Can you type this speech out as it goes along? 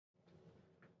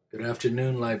Good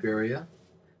afternoon, Liberia.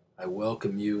 I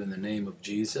welcome you in the name of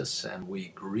Jesus, and we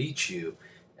greet you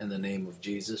in the name of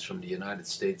Jesus from the United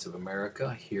States of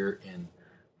America here in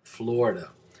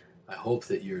Florida. I hope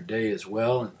that your day is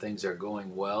well and things are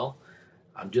going well.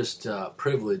 I'm just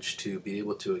privileged to be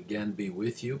able to again be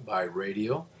with you by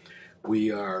radio.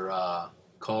 We are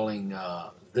calling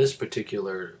this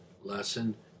particular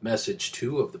lesson Message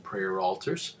 2 of the Prayer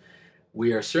Altars.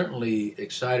 We are certainly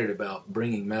excited about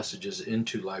bringing messages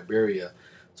into Liberia,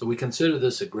 so we consider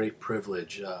this a great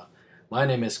privilege. My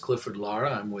name is Clifford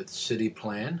Lara. I'm with City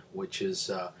Plan, which is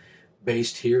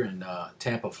based here in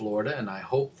Tampa, Florida, and I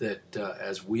hope that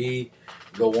as we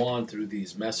go on through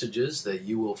these messages that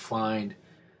you will find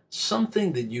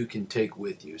something that you can take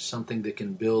with you, something that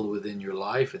can build within your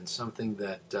life, and something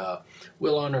that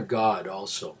will honor God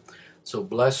also. So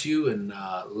bless you, and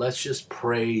let's just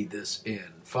pray this in.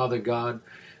 Father God,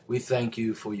 we thank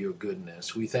you for your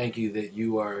goodness. We thank you that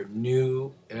you are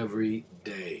new every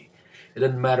day. It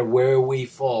doesn't matter where we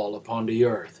fall upon the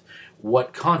earth,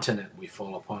 what continent we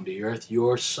fall upon the earth,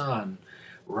 your sun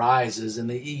rises in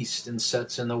the east and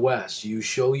sets in the west. You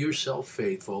show yourself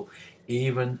faithful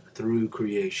even through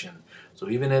creation. So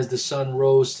even as the sun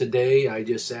rose today, I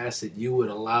just ask that you would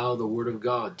allow the Word of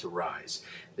God to rise,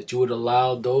 that you would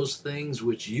allow those things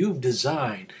which you've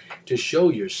designed to show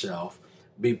yourself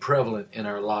be prevalent in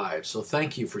our lives. So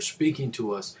thank you for speaking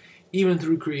to us even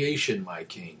through creation, my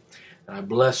King. And I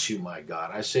bless you, my God.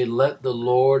 I say, let the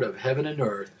Lord of heaven and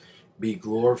earth be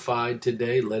glorified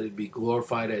today. Let it be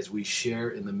glorified as we share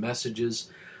in the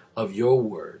messages of your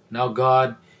word. Now,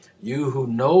 God, you who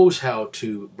knows how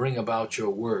to bring about your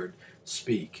word,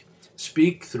 speak.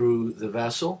 Speak through the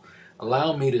vessel.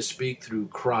 Allow me to speak through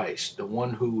Christ, the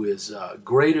one who is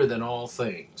greater than all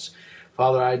things.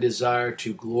 Father, I desire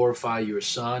to glorify your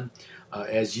Son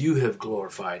as you have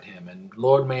glorified him. And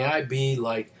Lord, may I be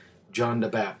like John the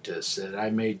Baptist, that I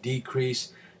may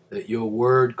decrease, that your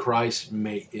word, Christ,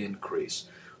 may increase.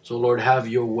 So, Lord, have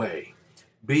your way.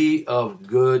 Be of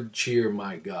good cheer,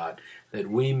 my God, that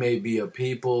we may be a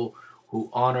people who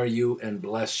honor you and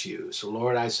bless you. So,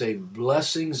 Lord, I say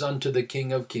blessings unto the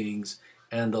King of Kings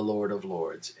and the Lord of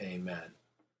Lords. Amen.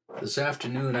 This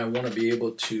afternoon, I want to be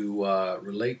able to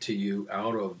relate to you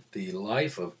out of the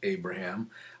life of Abraham.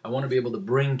 I want to be able to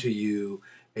bring to you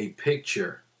a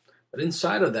picture. But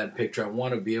inside of that picture, I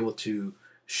want to be able to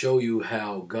show you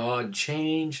how God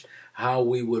changed how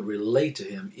we would relate to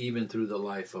him even through the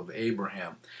life of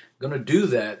Abraham. I'm going to do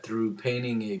that through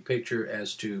painting a picture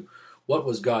as to what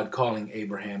was God calling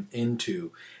Abraham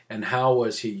into, and how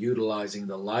was he utilizing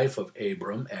the life of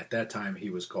Abram. At that time, he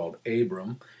was called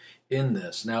Abram in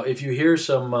this. Now, if you hear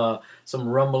some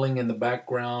rumbling in the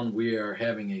background, we are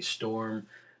having a storm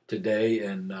today,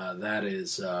 and that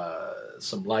is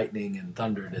some lightning and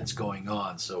thunder that's going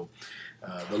on. So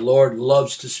the Lord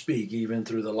loves to speak even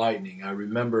through the lightning. I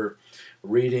remember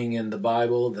reading in the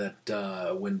Bible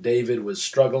that when David was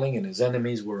struggling and his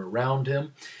enemies were around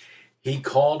him, he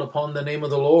called upon the name of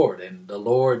the Lord, and the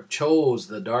Lord chose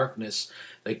the darkness,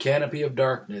 the canopy of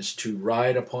darkness, to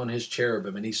ride upon his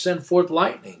cherubim, and he sent forth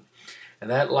lightning, and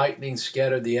that lightning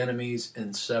scattered the enemies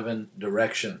in 7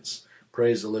 directions.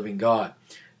 Praise the living God.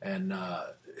 And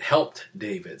helped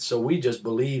David. So we just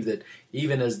believe that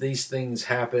even as these things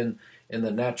happen in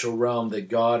the natural realm, that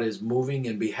God is moving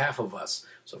in behalf of us.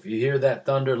 So if you hear that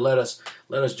thunder, let us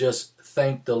just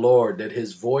thank the Lord that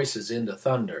his voice is in the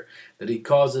thunder, that he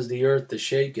causes the earth to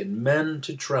shake and men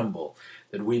to tremble,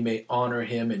 that we may honor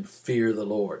him and fear the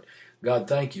Lord. God,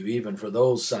 thank you even for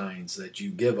those signs that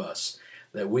you give us,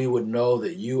 that we would know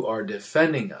that you are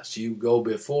defending us. You go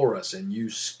before us and you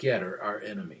scatter our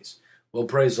enemies. Well,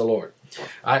 praise the Lord.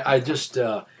 I just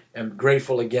am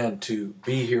grateful again to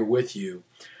be here with you.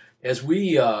 As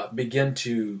we begin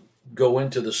to go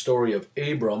into the story of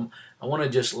Abram, I want to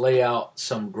just lay out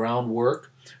some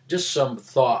groundwork, just some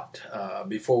thought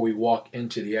before we walk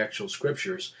into the actual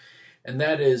scriptures. And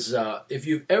that is, if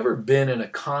you've ever been in a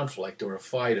conflict or a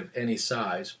fight of any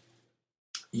size,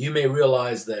 you may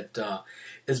realize that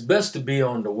it's best to be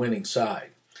on the winning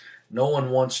side. No one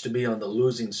wants to be on the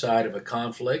losing side of a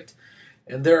conflict.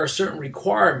 And there are certain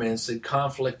requirements that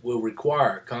conflict will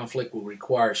require. Conflict will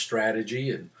require strategy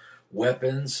and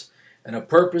weapons and a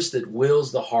purpose that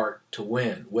wills the heart to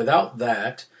win. Without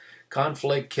that,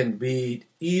 conflict can be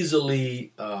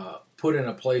easily put in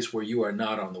a place where you are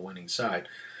not on the winning side.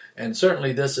 And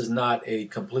certainly this is not a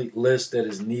complete list that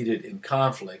is needed in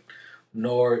conflict,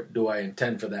 nor do I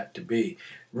intend for that to be.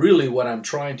 Really what I'm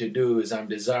trying to do is I'm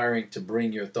desiring to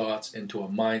bring your thoughts into a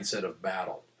mindset of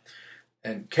battle.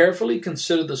 And carefully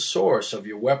consider the source of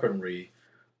your weaponry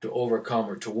to overcome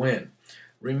or to win.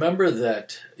 Remember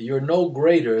that you're no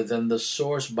greater than the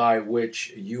source by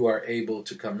which you are able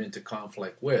to come into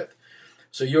conflict with.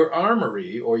 So your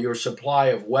armory or your supply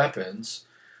of weapons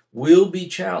will be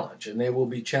challenged, and they will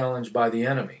be challenged by the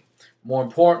enemy. More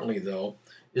importantly, though,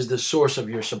 is the source of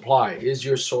your supply. Is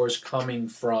your source coming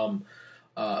from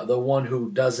the one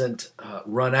who doesn't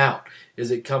run out?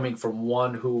 Is it coming from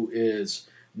one who is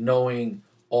knowing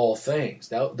all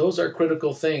things? Now, those are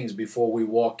critical things before we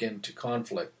walk into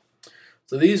conflict.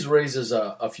 So these raises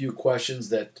a few questions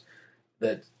that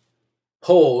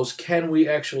pose: can we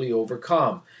actually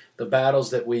overcome the battles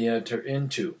that we enter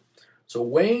into? So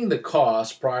weighing the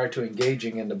cost prior to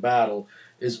engaging in the battle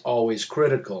is always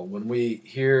critical. When we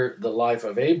hear the life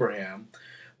of Abraham,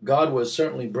 God was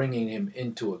certainly bringing him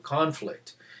into a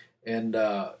conflict. And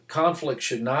conflict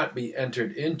should not be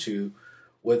entered into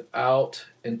without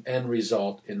an end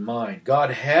result in mind.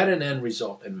 God had an end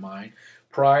result in mind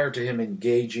prior to him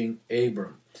engaging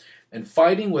Abram. And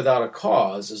fighting without a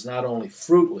cause is not only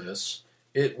fruitless,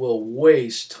 it will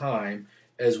waste time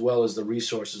as well as the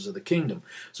resources of the kingdom.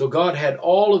 So God had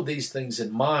all of these things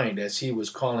in mind as he was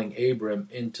calling Abram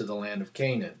into the land of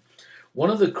Canaan. One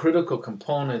of the critical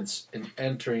components in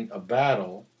entering a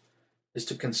battle is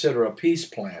to consider a peace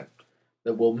plan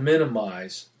that will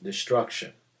minimize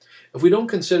destruction. If we don't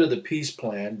consider the peace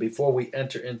plan before we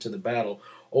enter into the battle,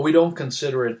 or we don't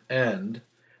consider an end,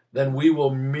 then we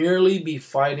will merely be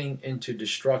fighting into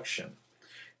destruction.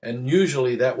 And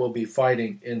usually that will be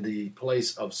fighting in the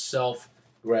place of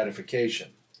self-gratification.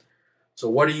 So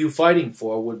what are you fighting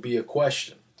for would be a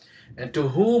question. And to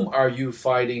whom are you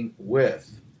fighting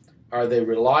with? Are they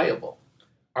reliable?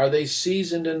 Are they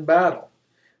seasoned in battle?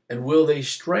 And will they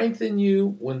strengthen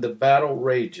you when the battle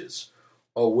rages?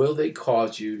 Or will they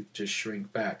cause you to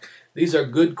shrink back? These are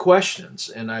good questions,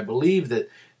 and I believe that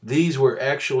these were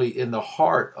actually in the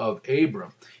heart of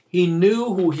Abram. He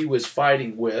knew who he was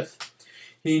fighting with.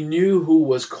 He knew who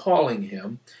was calling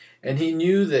him, and he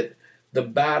knew that the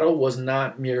battle was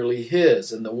not merely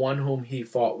his, and the one whom he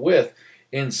fought with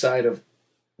inside of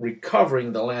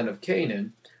recovering the land of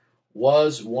Canaan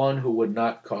was one who would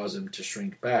not cause him to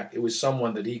shrink back. It was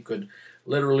someone that he could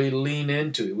literally lean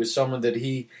into. It was someone that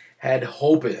he had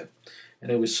hope in,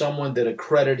 and it was someone that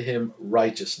accredited him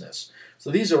righteousness. So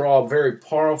these are all very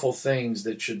powerful things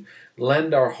that should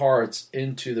lend our hearts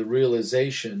into the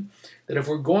realization that if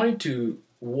we're going to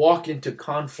walk into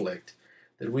conflict,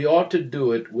 that we ought to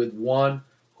do it with one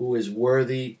who is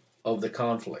worthy of the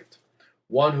conflict,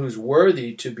 one who's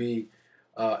worthy to be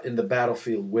in the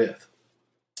battlefield with.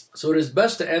 So it is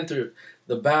best to enter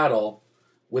the battle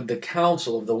with the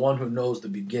counsel of the one who knows the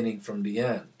beginning from the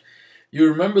end. You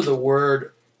remember the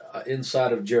word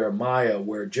inside of Jeremiah,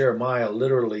 where Jeremiah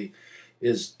literally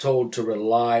is told to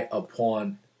rely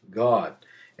upon God.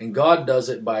 And God does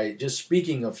it by just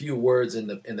speaking a few words in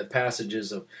the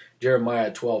passages of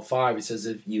Jeremiah 12:5. He says,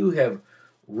 if you have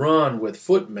run with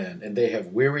footmen and they have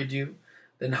wearied you,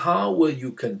 then how will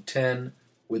you contend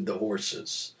with the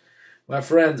horses? My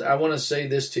friends, I want to say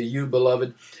this to you,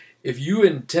 beloved. If you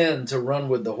intend to run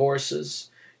with the horses,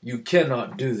 you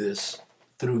cannot do this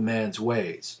through man's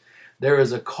ways. There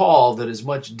is a call that is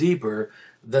much deeper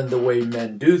than the way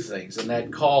men do things, and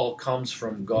that call comes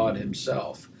from God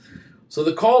himself. So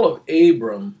the call of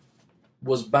Abram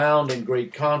was bound in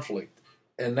great conflict,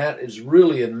 and that is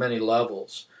really in many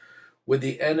levels, with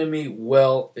the enemy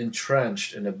well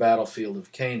entrenched in the battlefield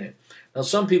of Canaan. Now,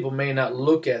 some people may not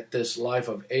look at this life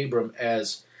of Abram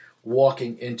as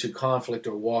walking into conflict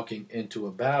or walking into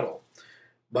a battle,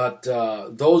 but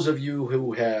those of you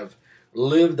who have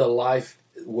lived a life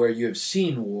where you've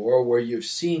seen war, where you've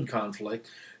seen conflict,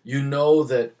 you know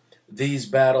that these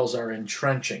battles are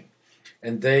entrenching,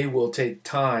 and they will take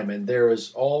time, and there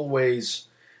is always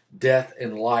death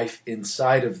and life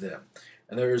inside of them.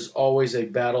 And there is always a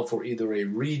battle for either a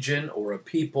region or a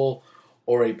people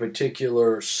or a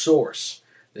particular source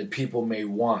that people may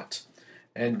want.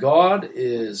 And God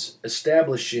is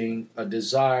establishing a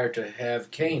desire to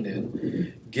have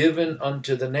Canaan given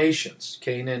unto the nations.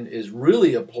 Canaan is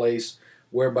really a place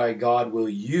whereby God will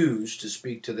use to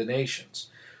speak to the nations.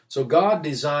 So God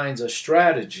designs a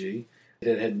strategy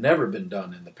that had never been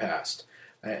done in the past.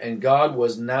 And God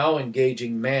was now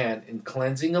engaging man in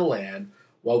cleansing a land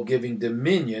while giving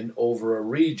dominion over a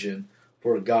region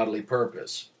for a godly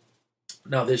purpose.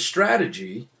 Now, this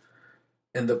strategy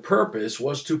and the purpose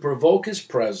was to provoke his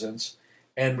presence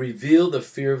and reveal the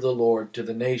fear of the Lord to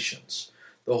the nations.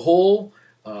 The whole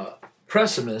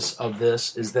premise of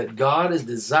this is that God is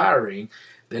desiring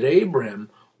that Abram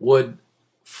would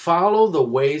follow the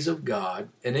ways of God,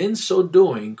 and in so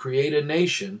doing create a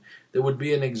nation that would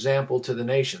be an example to the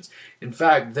nations. In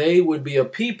fact, they would be a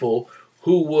people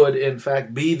who would, in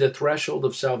fact, be the threshold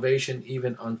of salvation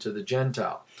even unto the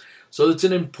Gentile. So it's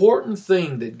an important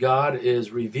thing that God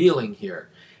is revealing here.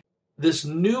 This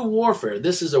new warfare,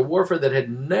 this is a warfare that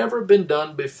had never been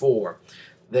done before,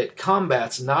 that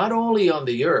combats not only on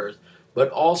the earth, but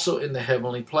also in the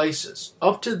heavenly places.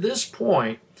 Up to this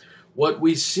point, what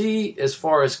we see as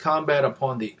far as combat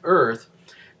upon the earth,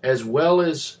 as well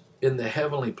as in the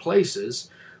heavenly places,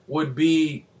 would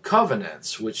be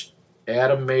covenants, which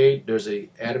Adam made. There's a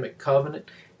Adamic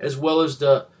covenant, as well as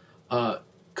the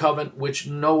covenant which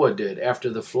Noah did after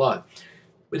the flood.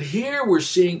 But here we're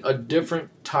seeing a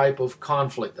different type of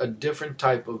conflict, a different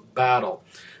type of battle.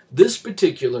 This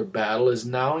particular battle is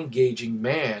now engaging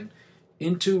man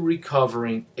into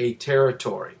recovering a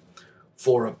territory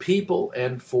for a people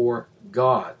and for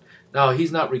God. Now,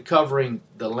 he's not recovering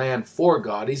the land for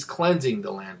God, he's cleansing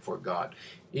the land for God.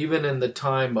 Even in the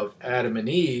time of Adam and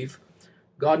Eve,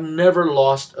 God never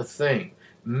lost a thing.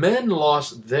 Men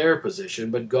lost their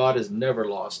position, but God has never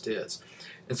lost his.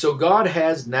 And so God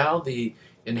has now the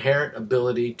inherent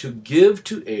ability to give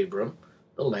to Abram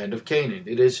the land of Canaan.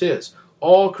 It is his.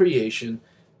 All creation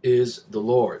is the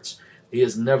Lord's. He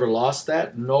has never lost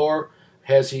that, nor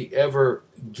has he ever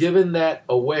given that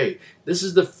away. This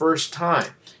is the first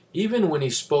time. Even when he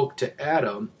spoke to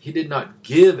Adam, he did not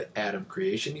give Adam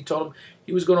creation. He told him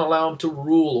he was going to allow him to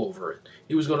rule over it.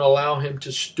 He was going to allow him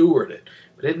to steward it.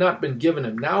 But it had not been given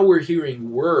him. Now we're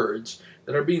hearing words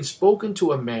that are being spoken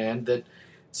to a man that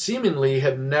seemingly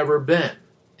have never been.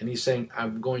 And he's saying,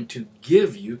 I'm going to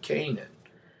give you Canaan.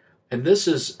 And this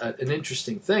is an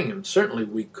interesting thing. And certainly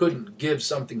we couldn't give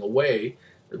something away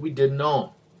that we didn't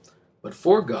own. But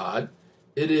for God,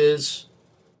 it is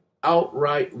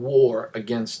outright war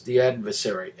against the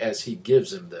adversary as he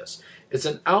gives him this. It's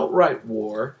an outright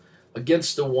war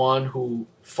against the one who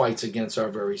fights against our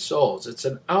very souls. It's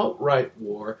an outright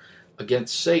war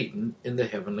against Satan in the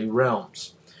heavenly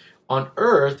realms. On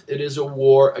earth, it is a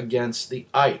war against the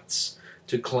ites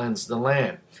to cleanse the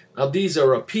land. Now, these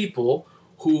are a people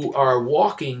who are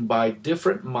walking by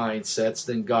different mindsets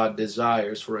than God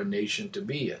desires for a nation to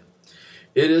be in.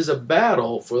 It is a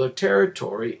battle for the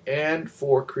territory and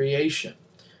for creation.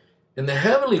 In the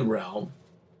heavenly realm,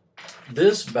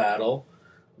 this battle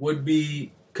would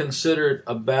be considered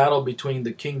a battle between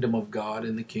the kingdom of God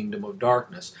and the kingdom of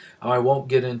darkness. Now, I won't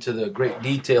get into the great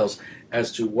details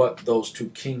as to what those two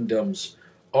kingdoms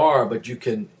are, but you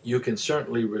can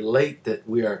certainly relate that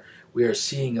we are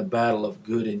seeing a battle of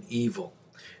good and evil.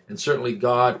 And certainly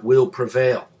God will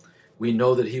prevail. We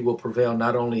know that he will prevail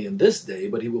not only in this day,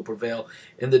 but he will prevail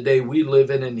in the day we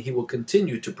live in, and he will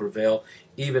continue to prevail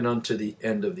even unto the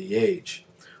end of the age.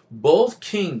 Both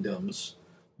kingdoms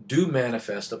do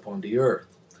manifest upon the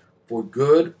earth, for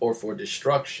good or for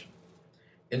destruction.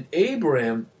 And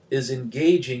Abraham is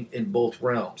engaging in both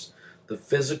realms, the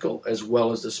physical as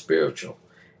well as the spiritual,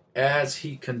 as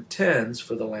he contends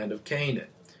for the land of Canaan.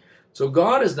 So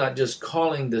God is not just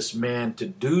calling this man to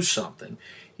do something.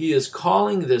 He is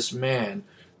calling this man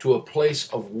to a place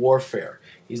of warfare.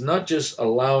 He's not just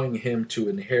allowing him to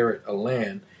inherit a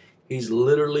land. He's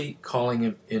literally calling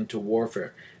him into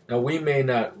warfare. Now, we may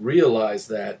not realize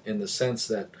that in the sense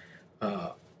that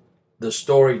the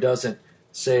story doesn't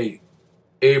say,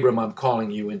 Abram, I'm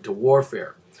calling you into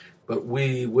warfare. But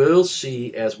we will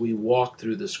see as we walk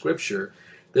through the scripture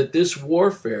that this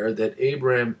warfare that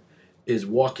Abraham is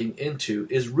walking into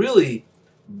is really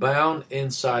bound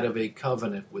inside of a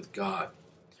covenant with God.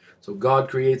 So God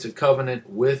creates a covenant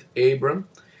with Abram,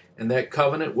 and that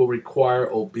covenant will require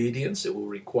obedience, it will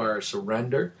require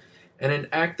surrender, and an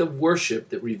act of worship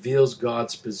that reveals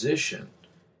God's position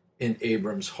in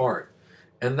Abram's heart.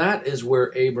 And that is where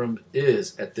Abram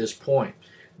is at this point.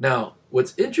 Now,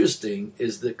 what's interesting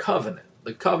is the covenant.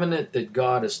 The covenant that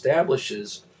God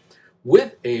establishes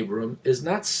with Abram is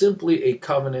not simply a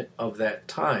covenant of that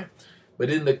time,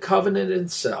 but in the covenant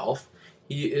itself,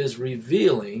 he is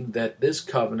revealing that this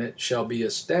covenant shall be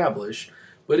established,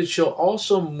 but it shall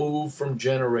also move from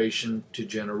generation to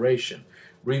generation,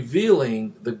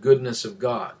 revealing the goodness of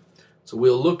God. So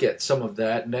we'll look at some of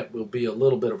that, and that will be a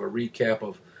little bit of a recap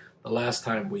of the last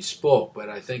time we spoke, but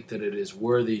I think that it is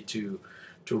worthy to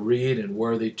read and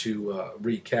worthy to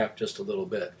recap just a little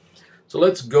bit. So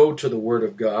let's go to the Word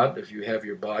of God. If you have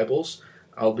your Bibles,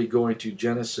 I'll be going to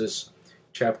Genesis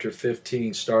chapter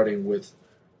 15, starting with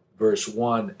verse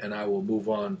 1, and I will move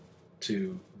on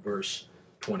to verse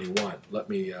 21. Let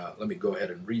me go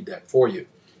ahead and read that for you.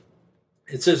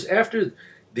 It says, After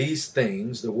these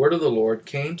things, the word of the Lord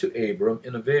came to Abram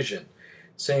in a vision,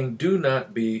 saying, Do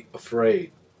not be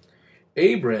afraid.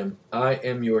 Abram, I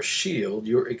am your shield,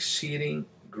 your exceeding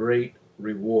great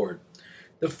reward.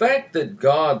 The fact that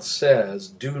God says,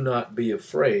 do not be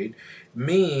afraid,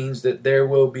 means that there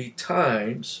will be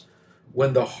times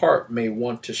when the heart may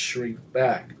want to shrink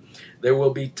back. There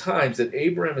will be times that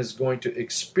Abraham is going to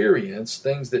experience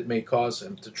things that may cause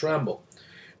him to tremble.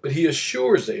 But he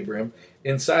assures Abraham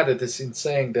inside of this in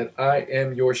saying that I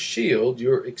am your shield,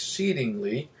 your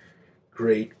exceedingly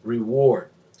great reward.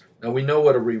 Now we know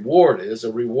what a reward is.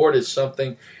 A reward is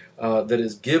something that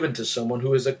is given to someone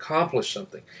who has accomplished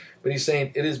something. But he's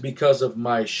saying it is because of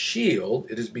my shield,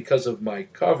 it is because of my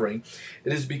covering,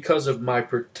 it is because of my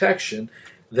protection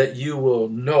that you will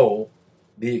know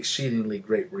the exceedingly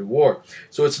great reward.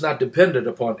 So it's not dependent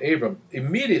upon Abram.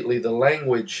 Immediately the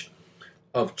language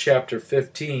of chapter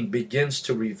 15 begins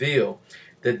to reveal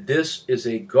that this is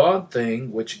a God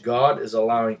thing which God is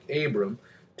allowing Abram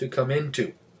to come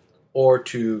into, or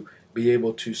to be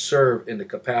able to serve in the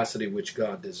capacity which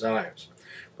God desires.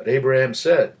 But Abraham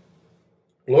said,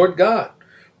 Lord God,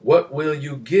 what will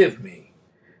you give me,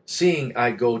 seeing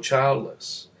I go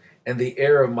childless, and the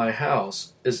heir of my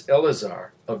house is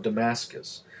Eleazar of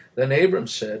Damascus? Then Abram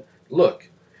said, Look,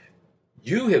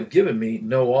 you have given me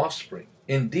no offspring.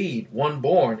 Indeed, one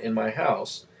born in my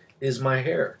house is my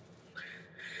heir.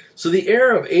 So the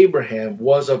heir of Abraham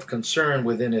was of concern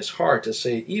within his heart to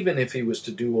say, even if he was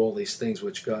to do all these things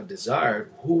which God desired,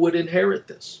 who would inherit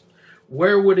this?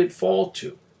 Where would it fall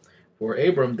to? For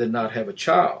Abram did not have a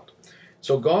child.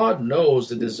 So God knows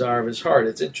the desire of his heart.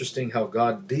 It's interesting how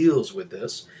God deals with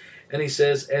this. And he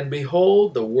says, And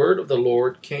behold, the word of the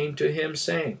Lord came to him,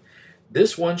 saying,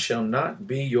 This one shall not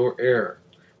be your heir,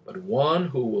 but one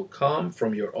who will come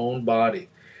from your own body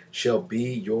shall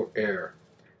be your heir.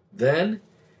 Then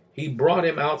he brought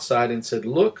him outside and said,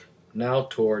 Look now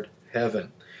toward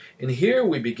heaven. And here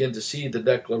we begin to see the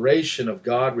declaration of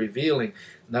God revealing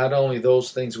not only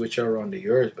those things which are on the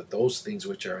earth, but those things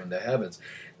which are in the heavens.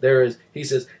 He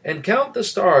says, and count the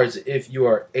stars if you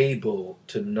are able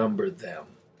to number them.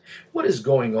 What is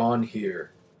going on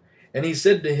here? And he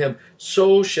said to him,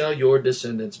 So shall your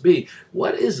descendants be.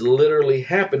 What is literally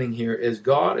happening here is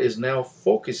God is now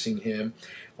focusing him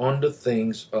on the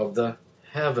things of the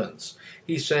heavens.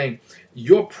 He's saying,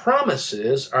 your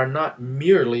promises are not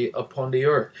merely upon the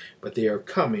earth, but they are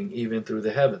coming even through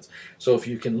the heavens. So if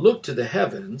you can look to the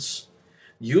heavens,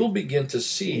 you'll begin to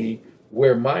see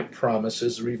where my promise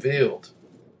is revealed.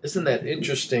 Isn't that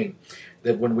interesting?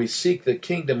 That when we seek the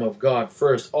kingdom of God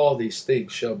first, all these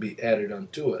things shall be added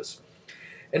unto us.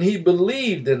 And he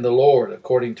believed in the Lord,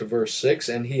 according to verse 6,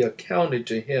 and he accounted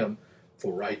to him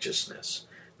for righteousness.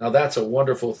 Now that's a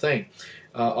wonderful thing.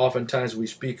 Oftentimes we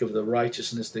speak of the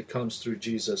righteousness that comes through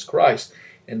Jesus Christ,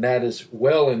 and that is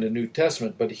well in the New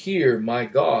Testament. But here, my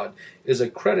God is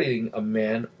accrediting a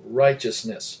man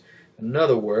righteousness. In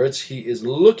other words, he is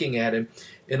looking at him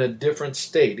in a different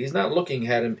state. He's not looking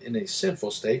at him in a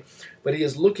sinful state, but he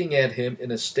is looking at him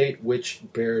in a state which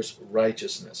bears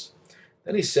righteousness.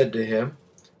 Then he said to him,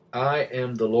 I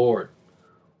am the Lord,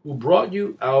 who brought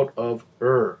you out of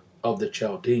Ur of the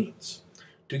Chaldeans,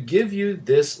 to give you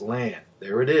this land.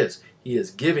 There it is. He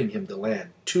is giving him the land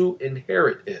to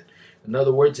inherit it. In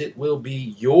other words, it will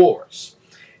be yours.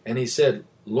 And he said,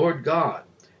 Lord God,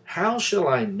 how shall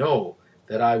I know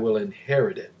that I will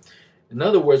inherit it? In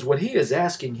other words, what he is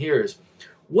asking here is,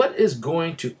 what is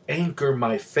going to anchor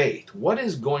my faith? What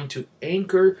is going to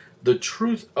anchor the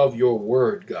truth of your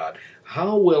word, God?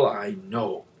 How will I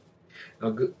know?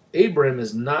 Now, Abraham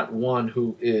is not one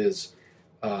who is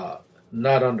not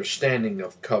understanding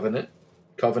of covenant.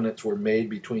 Covenants were made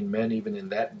between men even in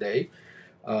that day.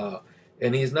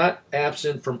 And he's not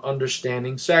absent from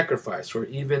understanding sacrifice, for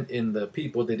even in the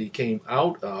people that he came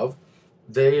out of,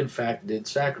 they in fact did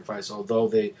sacrifice, although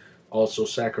they also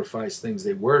sacrificed things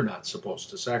they were not supposed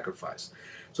to sacrifice.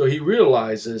 So he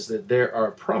realizes that there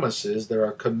are promises that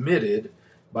are committed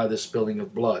by the spilling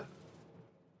of blood.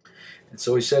 And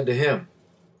so he said to him,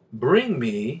 Bring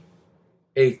me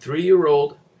a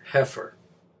 3-year-old heifer,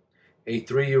 a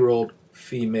 3-year-old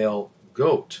female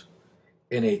goat,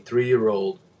 and a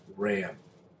 3-year-old ram.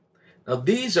 Now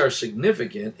these are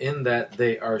significant in that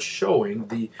they are showing,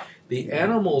 the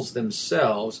animals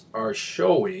themselves are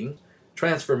showing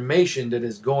transformation that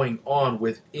is going on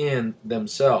within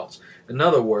themselves. In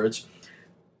other words,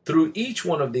 through each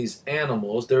one of these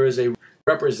animals, there is a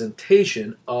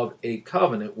representation of a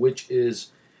covenant which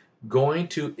is going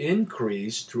to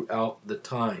increase throughout the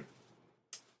time.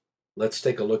 Let's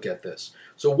take a look at this.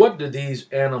 So what do these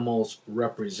animals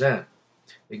represent?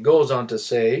 It goes on to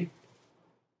say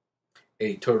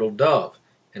a turtle dove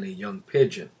and a young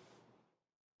pigeon.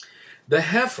 The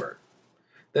heifer.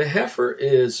 The heifer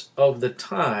is of the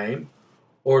time,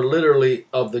 or literally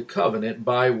of the covenant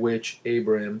by which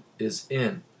Abraham is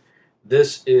in.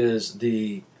 This is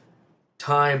the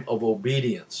time of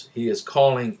obedience. He is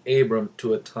calling Abram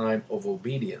to a time of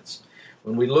obedience.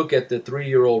 When we look at the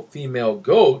 3-year-old female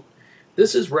goat,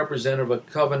 this is representative of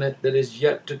a covenant that is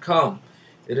yet to come.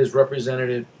 It is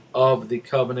representative of the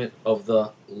covenant of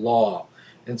the law.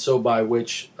 And so by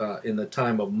which, in the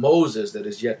time of Moses that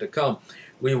is yet to come,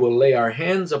 we will lay our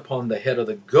hands upon the head of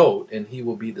the goat, and he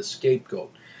will be the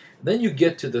scapegoat. Then you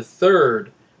get to the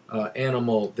third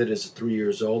animal that is 3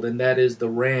 years old, and that is the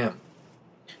ram.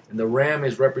 And the ram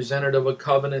is representative of a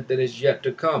covenant that is yet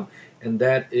to come, and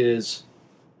that is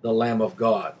the Lamb of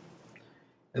God.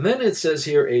 And then it says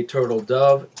here a turtle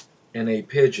dove and a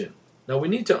pigeon. Now we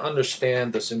need to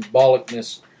understand the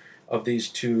symbolicness of these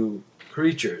two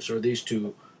creatures, or these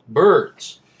two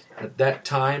birds. At that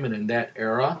time and in that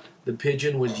era, the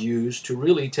pigeon was used to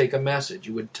really take a message.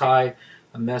 You would tie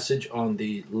a message on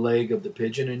the leg of the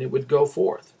pigeon, and it would go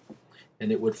forth.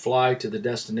 And it would fly to the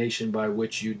destination by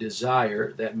which you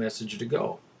desire that message to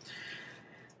go.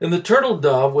 And the turtle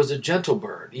dove was a gentle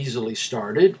bird, easily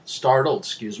startled,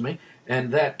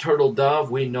 and that turtle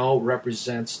dove we know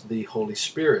represents the Holy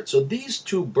Spirit. So these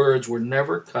two birds were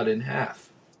never cut in half.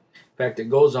 In fact, it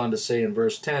goes on to say in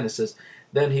verse 10, it says,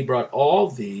 "Then he brought all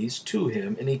these to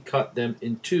him, and he cut them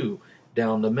in two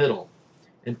down the middle,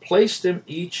 and placed them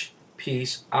each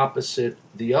piece opposite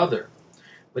the other.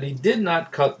 But he did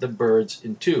not cut the birds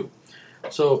in two."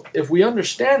 So if we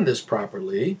understand this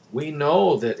properly, we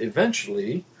know that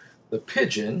eventually the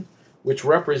pigeon, which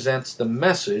represents the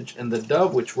message, and the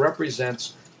dove, which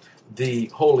represents the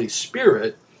Holy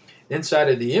Spirit, inside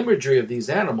of the imagery of these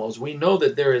animals, we know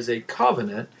that there is a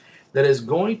covenant that is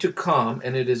going to come,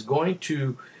 and it is going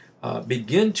to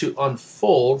begin to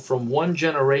unfold from one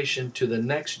generation to the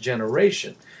next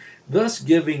generation, thus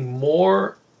giving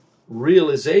more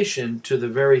realization to the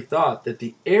very thought that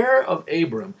the heir of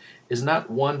Abram is not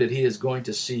one that he is going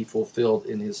to see fulfilled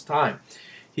in his time.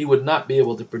 He would not be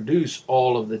able to produce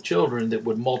all of the children that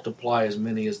would multiply as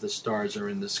many as the stars are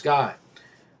in the sky.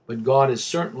 But God is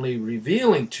certainly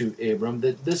revealing to Abram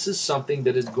that this is something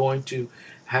that is going to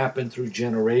happen through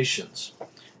generations,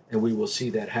 and we will see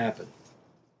that happen.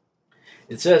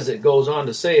 It says, it goes on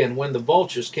to say, "And when the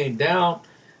vultures came down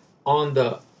on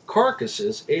the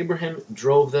carcasses, Abraham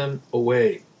drove them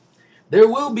away." There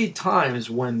will be times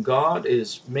when God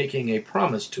is making a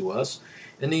promise to us,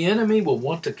 and the enemy will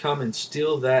want to come and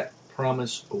steal that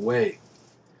promise away.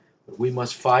 But we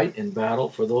must fight and battle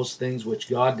for those things which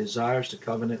God desires to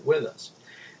covenant with us.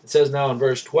 It says now in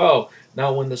verse 12,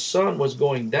 "Now when the sun was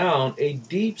going down, a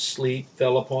deep sleep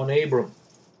fell upon Abram.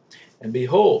 And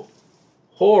behold,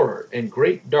 horror and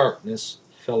great darkness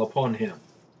fell upon him.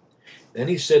 Then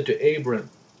he said to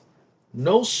Abram,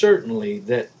 Know certainly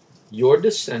that your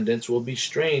descendants will be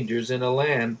strangers in a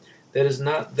land that is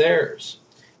not theirs,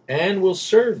 and will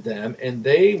serve them, and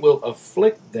they will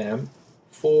afflict them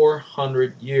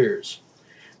 400 years."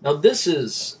 Now this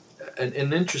is an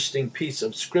interesting piece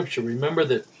of Scripture. Remember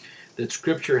that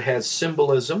Scripture has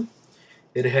symbolism,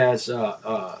 it has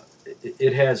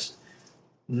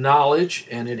knowledge,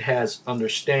 and it has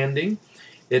understanding,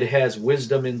 it has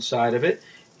wisdom inside of it.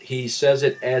 He says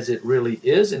it as it really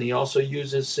is, and he also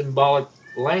uses symbolic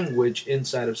language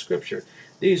inside of Scripture.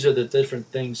 These are the different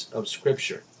things of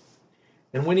Scripture.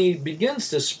 And when he begins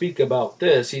to speak about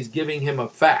this, he's giving him a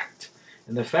fact.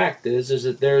 And the fact is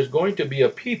that there is going to be a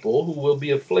people who will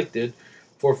be afflicted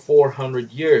for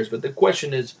 400 years. But the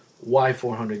question is, why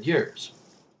 400 years?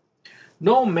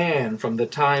 No man from the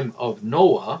time of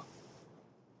Noah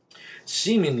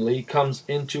seemingly comes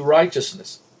into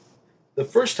righteousness. The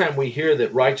first time we hear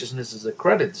that righteousness is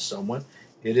accredited to someone,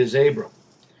 it is Abram.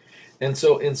 And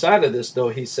so inside of this, though,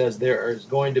 he says there is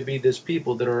going to be this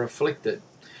people that are afflicted.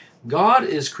 God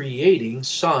is creating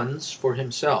sons for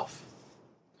himself.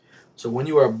 So when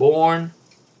you are born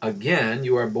again,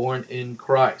 you are born in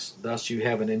Christ. Thus you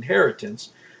have an inheritance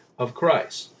of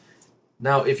Christ.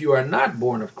 Now, if you are not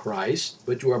born of Christ,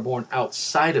 but you are born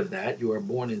outside of that, you are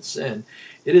born in sin,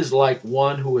 it is like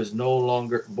one who is no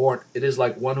longer born, it is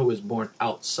like one who is born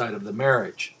outside of the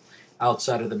marriage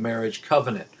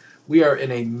covenant. We are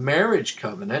in a marriage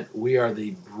covenant. We are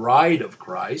the bride of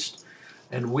Christ,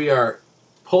 and we are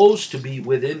supposed to be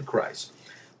within Christ.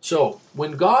 So,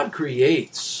 when God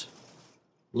creates,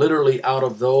 literally out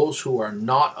of those who are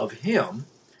not of him,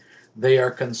 they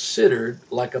are considered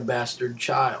like a bastard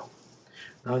child.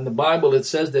 Now in the Bible it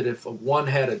says that if one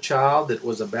had a child that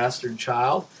was a bastard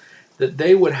child, that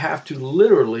they would have to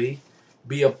literally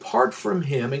be apart from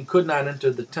him and could not enter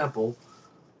the temple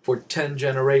for 10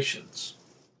 generations.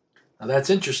 Now that's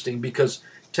interesting because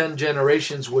 10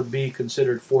 generations would be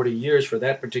considered 40 years for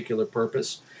that particular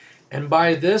purpose. And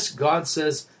by this, God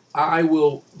says, I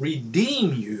will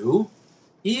redeem you,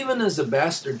 even as a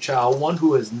bastard child, one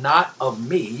who is not of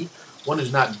me, one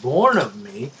who's not born of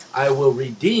me. I will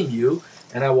redeem you,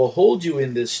 and I will hold you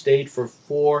in this state for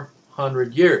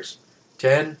 400 years,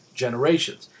 10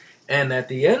 generations. And at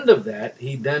the end of that,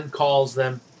 he then calls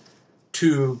them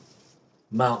to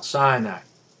Mount Sinai,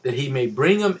 that he may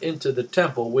bring them into the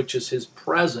temple, which is his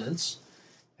presence,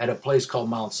 at a place called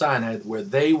Mount Sinai, where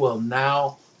they will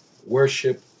now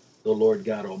worship the Lord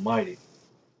God Almighty.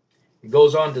 He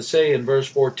goes on to say in verse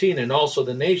 14, and also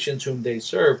the nations whom they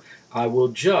serve I will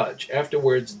judge.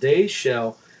 Afterwards they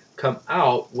shall come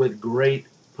out with great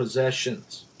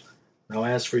possessions. Now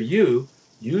as for you,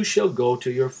 you shall go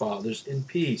to your fathers in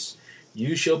peace.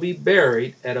 You shall be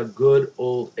buried at a good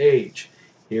old age.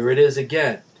 Here it is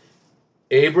again.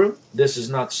 Abram, this is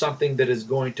not something that is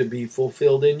going to be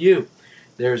fulfilled in you.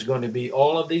 There's going to be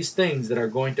all of these things that are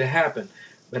going to happen.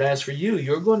 But as for you,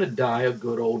 you're going to die a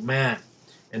good old man.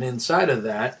 And inside of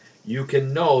that, you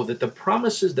can know that the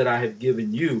promises that I have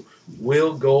given you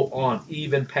will go on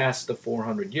even past the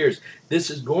 400 years. This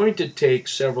is going to take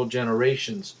several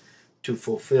generations to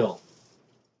fulfill.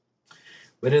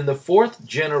 But in the 4th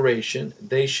generation,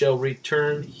 they shall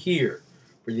return here,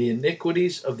 for the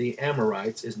iniquities of the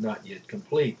Amorites is not yet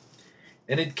complete.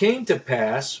 And it came to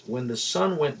pass, when the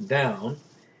sun went down,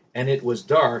 and it was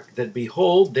dark, that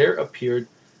behold, there appeared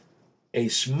a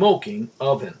smoking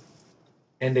oven,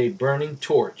 and a burning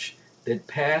torch that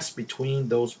passed between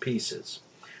those pieces.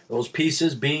 Those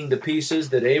pieces being the pieces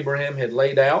that Abraham had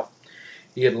laid out.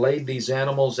 He had laid these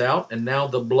animals out, and now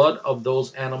the blood of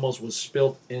those animals was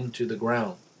spilt into the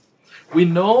ground. We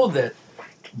know that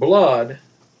blood,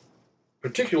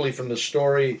 particularly from the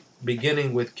story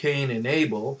beginning with Cain and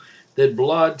Abel, that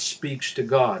blood speaks to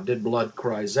God, that blood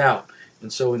cries out.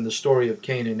 And so in the story of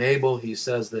Cain and Abel, he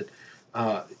says that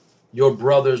your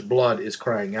brother's blood is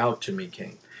crying out to me,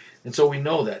 Cain. And so we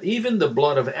know that. Even the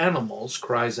blood of animals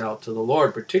cries out to the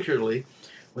Lord, particularly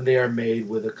when they are made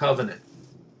with a covenant.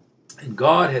 And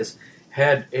God has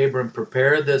had Abram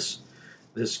prepare this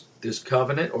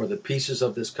covenant, or the pieces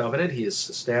of this covenant. He has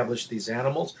established these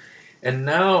animals. And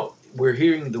now we're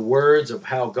hearing the words of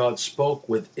how God spoke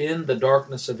within the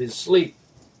darkness of his sleep.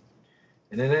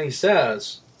 And then he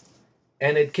says,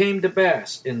 and it came to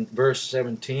pass, in verse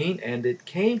 17, and it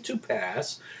came to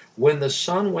pass, when the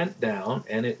sun went down,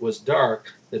 and it was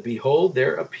dark, that behold,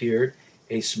 there appeared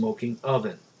a smoking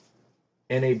oven,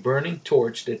 and a burning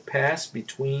torch that passed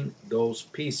between those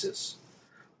pieces.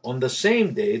 On the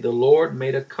same day the Lord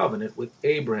made a covenant with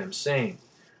Abraham, saying,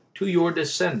 to your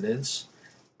descendants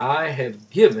I have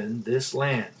given this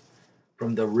land,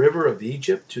 from the river of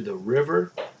Egypt to the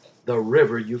river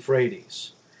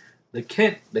Euphrates. The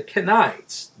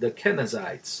Kenites, the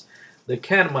Kenizzites, the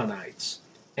Canaanites,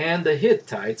 and the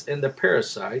Hittites, and the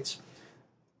Perizzites,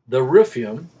 the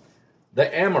Rephaim,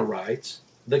 the Amorites,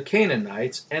 the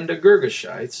Canaanites, and the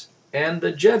Girgashites, and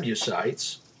the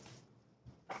Jebusites.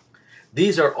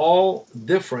 These are all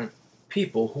different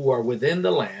people who are within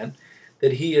the land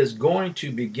that he is going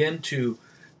to begin to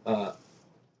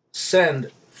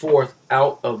send forth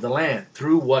out of the land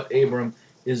through what Abram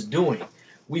is doing.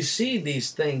 We see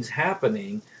these things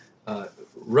happening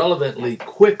relevantly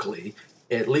quickly,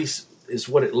 at least is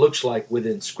what it looks like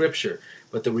within Scripture.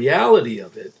 But the reality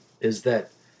of it is that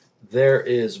there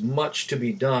is much to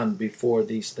be done before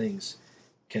these things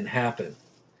can happen.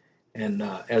 And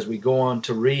as we go on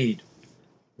to read,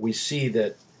 we see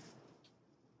that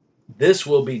this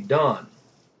will be done,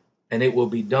 and it will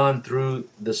be done through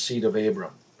the seed of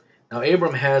Abram. Now,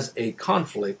 Abram has a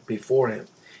conflict before him.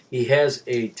 He has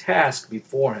a task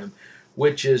before him,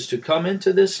 which is to come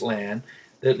into this land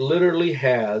that literally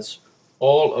has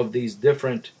all of these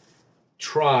different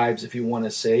tribes, if you want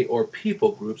to say, or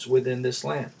people groups within this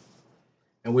land.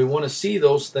 And we want to see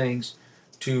those things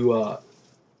to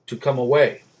come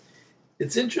away.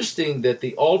 It's interesting that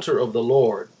the altar of the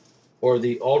Lord, or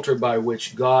the altar by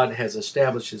which God has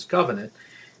established his covenant,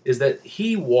 is that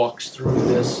he walks through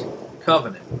this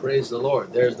covenant. Praise the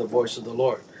Lord. There's the voice of the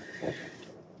Lord.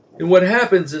 And what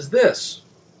happens is this.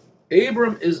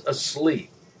 Abram is asleep,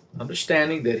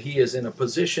 understanding that he is in a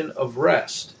position of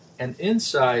rest. And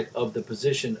inside of the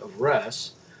position of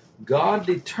rest, God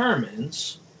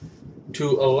determines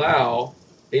to allow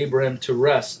Abram to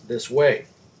rest this way.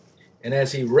 And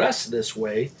as he rests this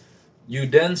way, you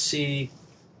then see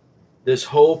this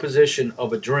whole position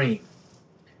of a dream.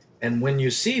 And when you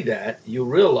see that, you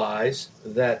realize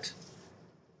that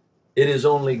It is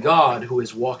only God who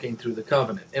is walking through the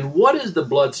covenant. And what is the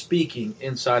blood speaking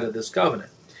inside of this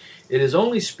covenant? It is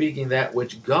only speaking that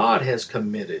which God has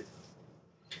committed.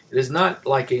 It is not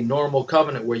like a normal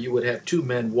covenant where you would have two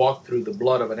men walk through the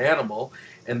blood of an animal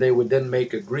and they would then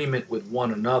make agreement with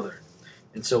one another.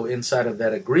 And so inside of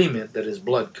that agreement that is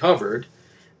blood covered,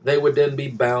 they would then be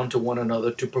bound to one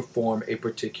another to perform a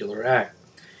particular act.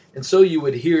 And so you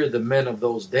would hear the men of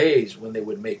those days, when they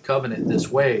would make covenant this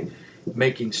way,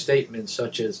 making statements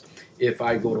such as, if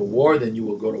I go to war, then you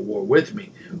will go to war with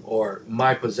me. Or,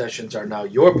 my possessions are now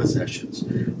your possessions.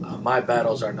 My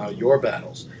battles are now your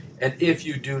battles. And if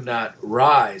you do not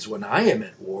rise when I am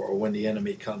at war, or when the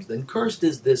enemy comes, then cursed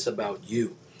is this about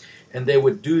you. And they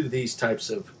would do these types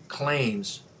of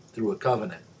claims through a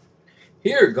covenant.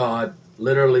 Here God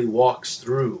literally walks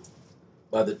through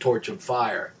by the torch of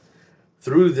fire,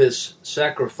 through this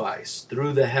sacrifice,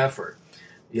 through the heifer,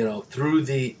 through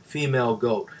the female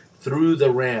goat, through the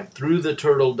ram, through the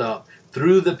turtle dove,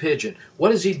 through the pigeon.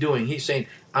 What is he doing? He's saying,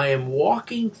 I am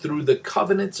walking through the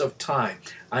covenants of time.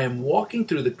 I am walking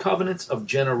through the covenants of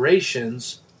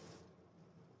generations,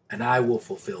 and I will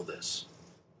fulfill this.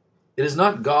 It is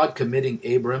not God committing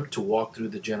Abram to walk through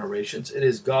the generations. It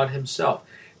is God himself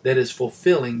that is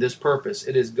fulfilling this purpose.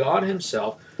 It is God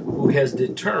himself who has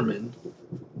determined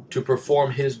to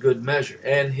perform his good measure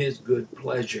and his good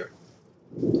pleasure.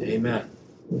 Amen.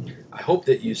 I hope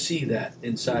that you see that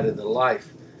inside of the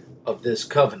life of this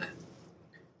covenant.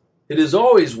 It is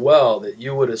always well that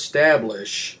you would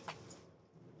establish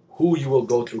who you will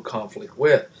go through conflict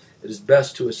with. It is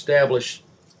best to establish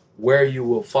where you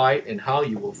will fight and how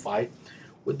you will fight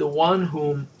with the one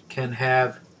whom can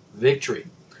have victory.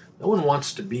 No one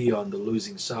wants to be on the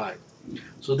losing side.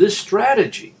 So this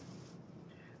strategy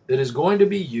that is going to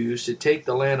be used to take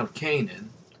the land of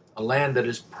Canaan, a land that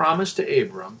is promised to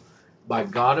Abram by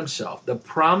God himself, the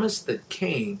promise that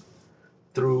came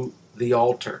through the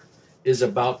altar, is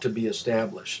about to be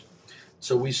established.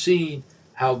 So we see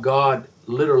how God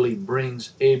literally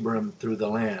brings Abram through the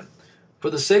land. For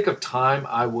the sake of time,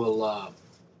 I will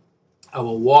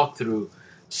walk through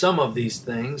some of these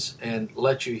things and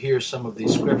let you hear some of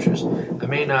these scriptures. I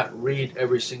may not read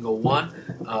every single one,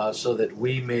 so that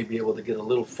we may be able to get a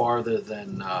little farther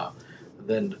than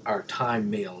our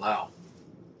time may allow.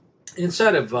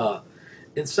 Inside of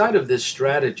this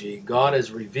strategy, God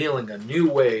is revealing a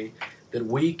new way that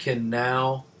we can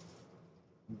now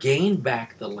gain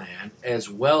back the land as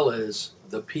well as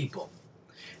the people.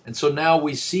 And so now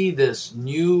we see this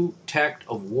new tact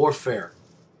of warfare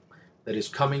that is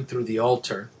coming through the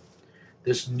altar,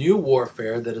 this new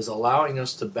warfare that is allowing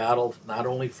us to battle not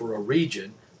only for a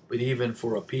region, but even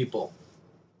for a people.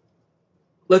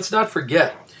 Let's not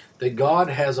forget that God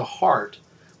has a heart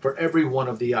for every one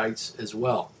of the ites as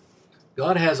well.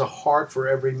 God has a heart for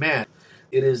every man.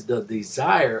 It is the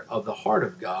desire of the heart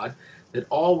of God that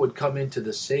all would come into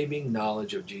the saving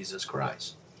knowledge of Jesus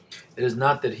Christ. It is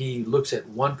not that he looks at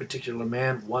one particular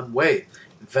man one way.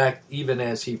 In fact, even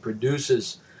as he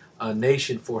produces a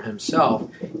nation for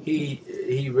himself,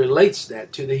 he relates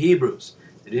that to the Hebrews.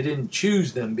 That he didn't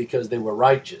choose them because they were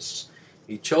righteous.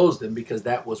 He chose them because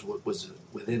that was what was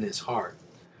within his heart.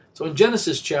 So in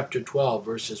Genesis chapter 12,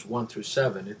 verses 1 through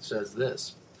 7, it says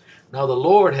this: Now the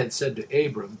Lord had said to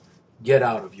Abram, Get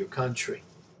out of your country,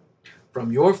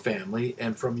 from your family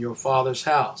and from your father's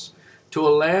house, to a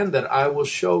land that I will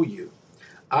show you.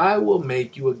 I will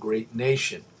make you a great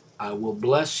nation. I will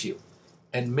bless you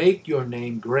and make your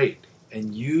name great,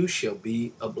 and you shall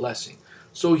be a blessing.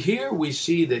 So here we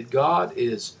see that God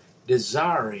is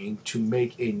desiring to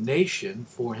make a nation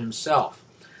for himself.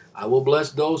 I will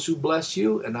bless those who bless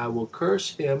you, and I will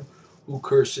curse him who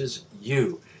curses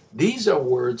you. These are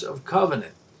words of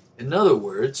covenant. In other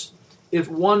words, if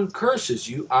one curses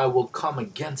you, I will come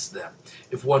against them.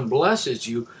 If one blesses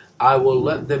you, I will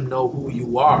let them know who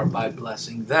you are by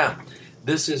blessing them.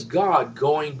 This is God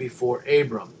going before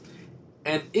Abram.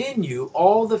 And in you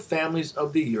all the families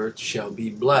of the earth shall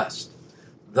be blessed.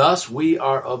 Thus we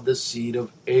are of the seed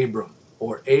of Abram,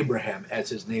 or Abraham, as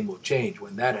his name will change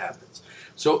when that happens.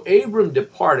 So Abram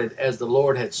departed as the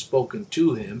Lord had spoken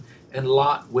to him, and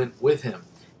Lot went with him.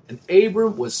 And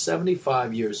Abram was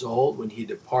 75 years old when he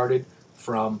departed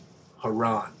from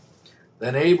Haran.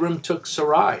 Then Abram took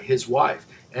Sarai, his wife,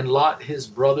 and Lot, his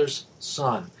brother's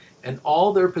son, and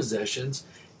all their possessions,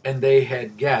 and they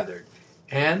had gathered,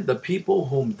 and the people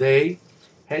whom they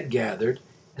had gathered,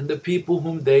 and the people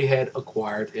whom they had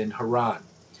acquired in Haran.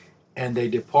 And they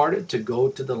departed to go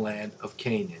to the land of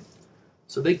Canaan.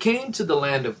 So they came to the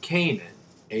land of Canaan.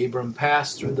 Abram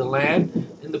passed through the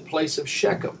land in the place of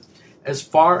Shechem, as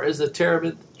far as the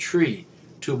terebinth tree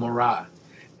to Morah.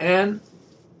 and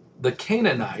the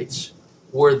Canaanites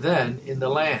were then in the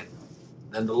land.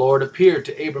 Then the Lord appeared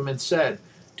to Abram and said,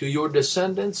 "To your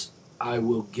descendants I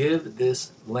will give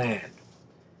this land."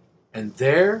 And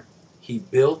there he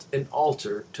built an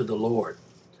altar to the Lord,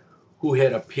 who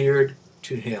had appeared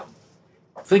to him.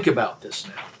 Think about this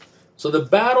now. So the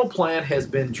battle plan has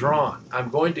been drawn. I'm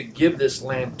going to give this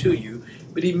land to you.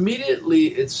 But immediately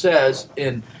it says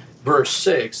in verse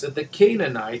 6 that the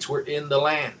Canaanites were in the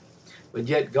land. But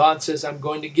yet God says, I'm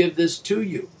going to give this to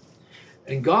you.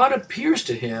 And God appears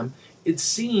to him, it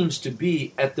seems to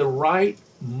be at the right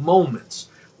moments,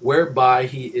 whereby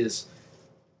he is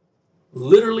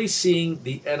literally seeing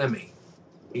the enemy.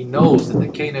 He knows that the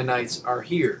Canaanites are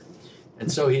here.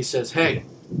 And so he says, hey,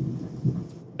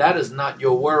 that is not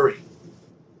your worry.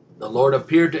 The Lord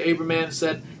appeared to Abram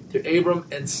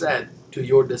and said, to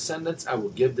your descendants I will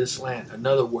give this land. In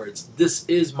other words, this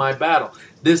is my battle.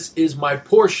 This is my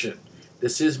portion.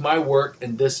 This is my work,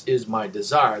 and this is my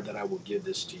desire that I will give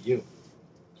this to you.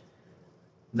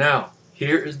 Now,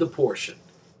 here is the portion.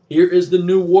 Here is the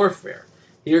new warfare.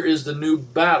 Here is the new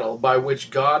battle by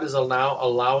which God is now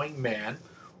allowing man,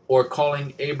 or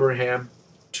calling Abraham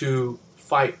to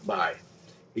fight by.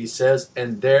 He says,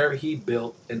 and there he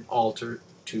built an altar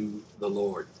to the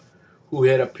Lord, who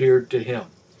had appeared to him.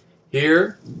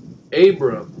 Here,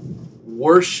 Abram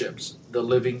worships the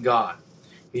living God.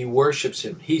 He worships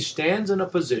him. He stands in a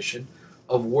position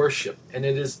of worship, and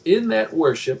it is in that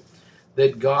worship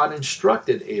that God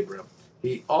instructed Abram.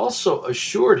 He also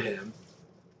assured him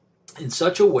in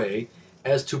such a way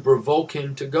as to provoke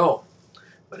him to go.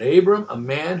 But Abram, a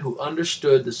man who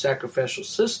understood the sacrificial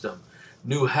system,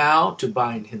 knew how to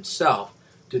bind himself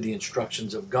to the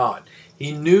instructions of God.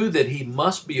 He knew that he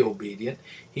must be obedient.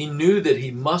 He knew that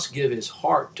he must give his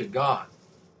heart to God.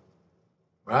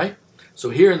 Right? So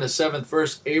here in the 7th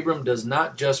verse, Abram does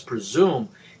not just presume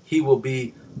he will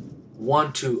be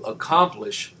one to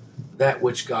accomplish that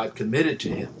which God committed to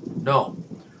him. No.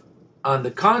 On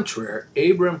the contrary,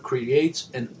 Abram creates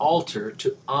an altar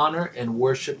to honor and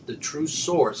worship the true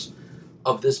source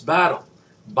of this battle,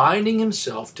 binding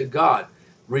himself to God,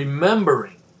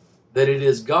 remembering that it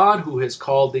is God who has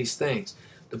called these things.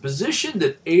 The position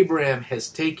that Abraham has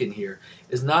taken here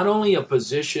is not only a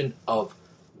position of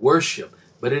worship,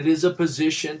 but it is a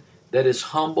position that is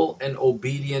humble and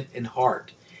obedient in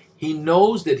heart. He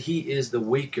knows that he is the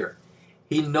weaker.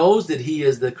 He knows that he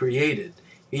is the created.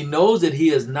 He knows that he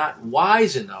is not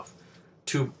wise enough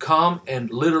to come and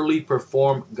literally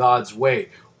perform God's way,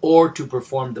 or to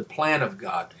perform the plan of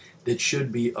God that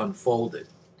should be unfolded.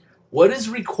 What is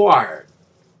required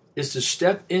is to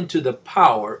step into the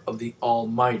power of the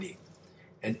Almighty.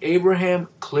 And Abraham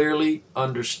clearly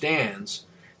understands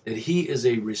that he is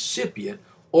a recipient,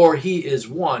 or he is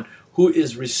one who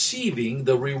is receiving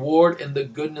the reward and the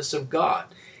goodness of God,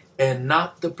 and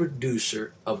not the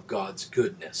producer of God's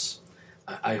goodness.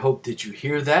 I hope that you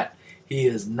hear that. He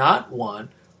is not one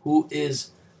who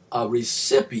is a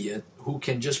recipient who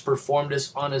can just perform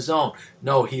this on his own.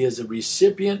 No, he is a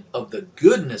recipient of the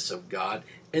goodness of God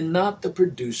and not the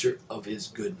producer of his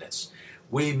goodness.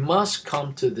 We must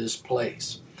come to this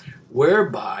place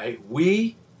whereby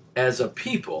we as a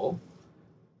people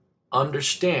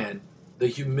understand the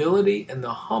humility and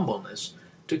the humbleness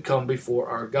to come before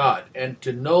our God, and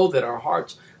to know that our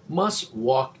hearts must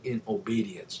walk in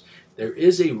obedience. There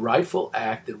is a rightful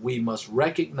act that we must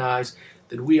recognize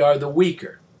that we are the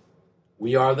weaker.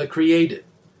 We are the created.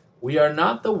 We are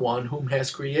not the one whom has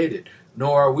created,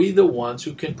 nor are we the ones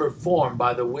who can perform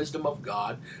by the wisdom of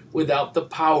God without the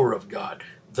power of God.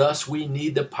 Thus we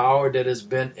need the power that has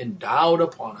been endowed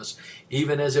upon us,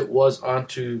 even as it was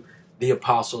unto the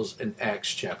apostles in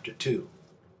Acts chapter 2.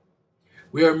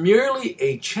 We are merely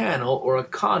a channel or a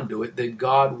conduit that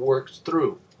God works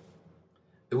through.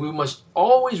 And we must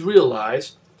always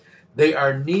realize they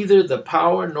are neither the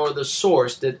power nor the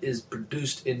source that is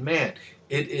produced in man.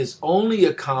 It is only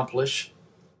accomplished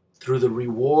through the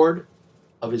reward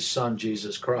of his Son,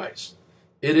 Jesus Christ.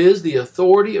 It is the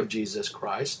authority of Jesus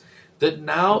Christ that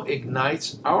now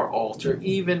ignites our altar,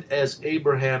 even as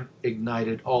Abraham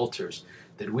ignited altars,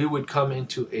 that we would come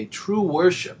into a true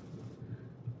worship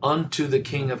unto the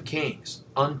King of Kings,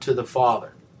 unto the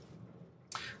Father.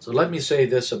 So let me say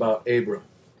this about Abram.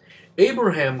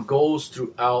 Abraham goes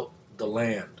throughout the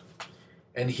land,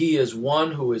 and he is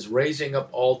one who is raising up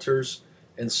altars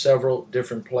in several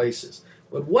different places.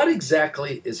 But what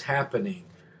exactly is happening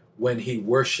when he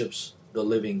worships the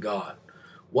living God?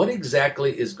 What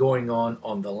exactly is going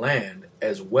on the land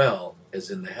as well as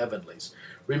in the heavenlies?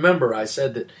 Remember, I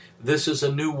said that this is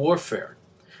a new warfare.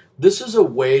 This is a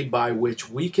way by which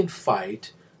we can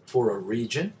fight for a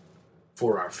region,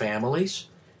 for our families,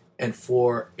 and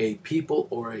for a people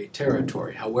or a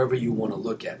territory, however you want to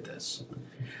look at this.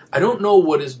 I don't know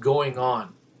what is going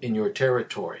on in your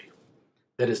territory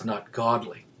that is not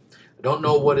godly. I don't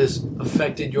know what has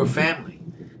affected your family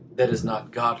that is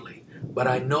not godly. But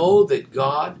I know that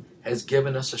God has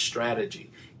given us a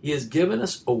strategy. He has given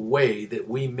us a way that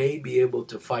we may be able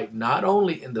to fight not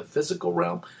only in the physical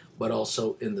realm, but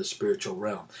also in the spiritual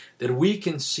realm. That we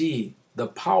can see the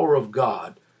power of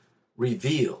God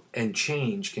revealed and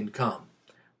change can come.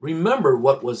 Remember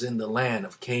what was in the land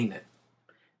of Canaan.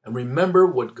 And remember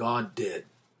what God did.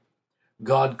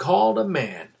 God called a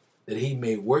man that he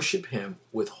may worship him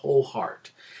with whole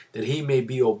heart, that he may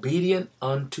be obedient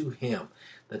unto him.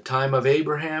 The time of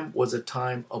Abraham was a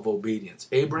time of obedience.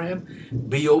 Abraham,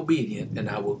 be obedient and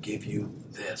I will give you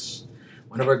this.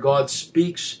 Whenever God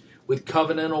speaks with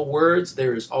covenantal words,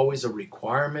 there is always a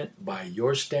requirement by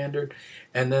your standard.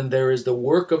 And then there is the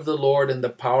work of the Lord and the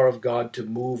power of God to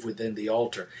move within the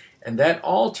altar. And that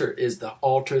altar is the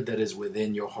altar that is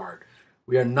within your heart.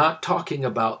 We are not talking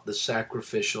about the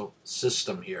sacrificial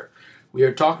system here. We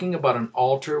are talking about an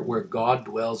altar where God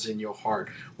dwells in your heart,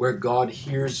 where God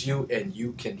hears you and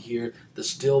you can hear the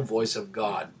still voice of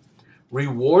God,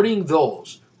 rewarding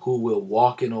those who will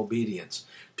walk in obedience,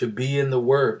 to be in the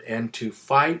Word, and to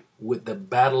fight with the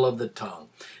battle of the tongue,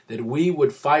 that we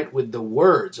would fight with the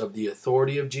words of the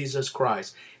authority of Jesus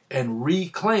Christ and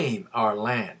reclaim our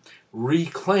land,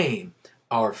 reclaim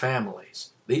our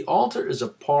families. The altar is a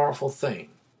powerful thing.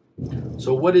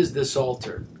 So what is this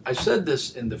altar? I said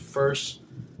this in the first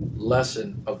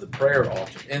lesson of the prayer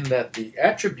altar, in that the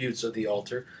attributes of the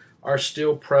altar are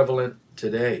still prevalent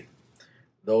today.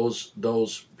 Those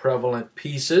prevalent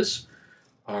pieces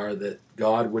are that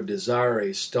God would desire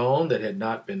a stone that had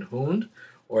not been hewn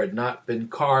or had not been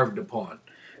carved upon.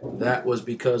 That was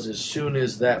because as soon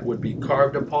as that would be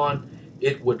carved upon,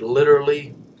 it would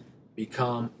literally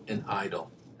become an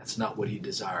idol. That's not what he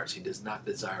desires. He does not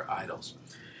desire idols.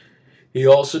 He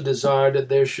also desired that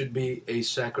there should be a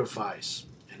sacrifice.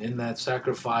 And in that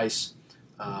sacrifice,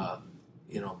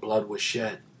 blood was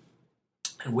shed.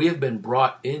 And we have been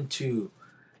brought into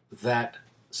that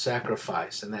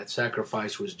sacrifice. And that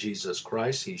sacrifice was Jesus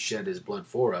Christ. He shed his blood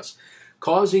for us,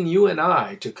 causing you and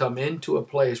I to come into a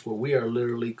place where we are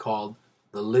literally called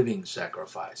the living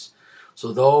sacrifice.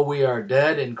 So though we are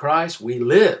dead in Christ, we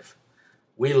live.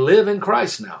 We live in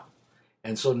Christ now.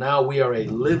 And so now we are a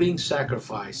living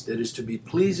sacrifice that is to be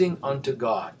pleasing unto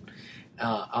God.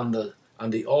 On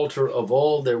the altar of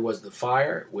old there was the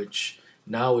fire, which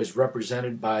now is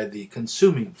represented by the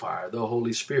consuming fire, the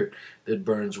Holy Spirit that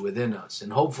burns within us.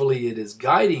 And hopefully it is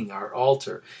guiding our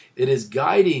altar. It is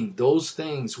guiding those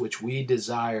things which we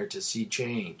desire to see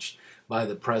changed by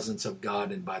the presence of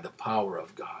God and by the power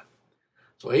of God.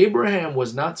 So Abraham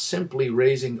was not simply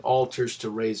raising altars to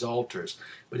raise altars,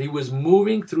 but he was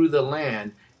moving through the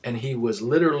land, and he was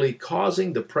literally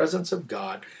causing the presence of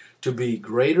God to be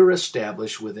greater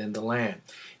established within the land.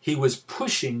 He was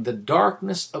pushing the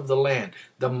darkness of the land,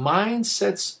 the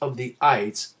mindsets of the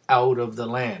ites out of the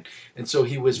land. And so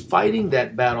he was fighting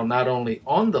that battle not only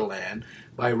on the land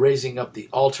by raising up the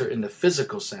altar in the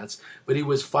physical sense, but he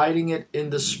was fighting it in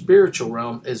the spiritual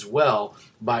realm as well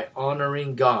by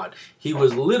honoring God. He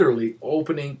was literally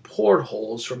opening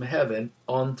portholes from heaven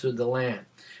onto the land.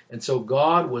 And so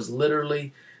God was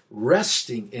literally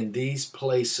resting in these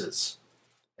places.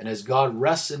 And as God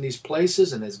rests in these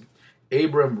places, and as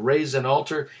Abram raised an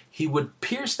altar, he would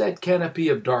pierce that canopy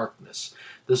of darkness.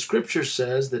 The scripture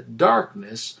says that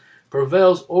darkness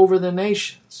prevails over the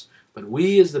nations. But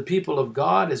we as the people of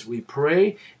God, as we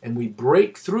pray and we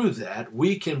break through that,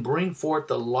 we can bring forth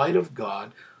the light of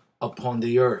God upon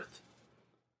the earth.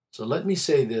 So let me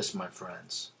say this, my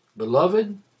friends.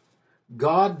 Beloved,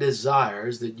 God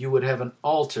desires that you would have an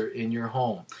altar in your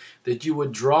home, that you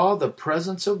would draw the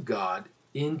presence of God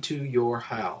into your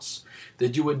house,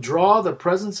 that you would draw the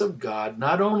presence of God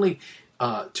not only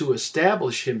to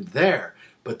establish him there,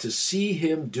 but to see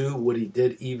him do what he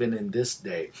did even in this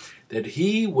day, that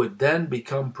he would then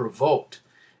become provoked,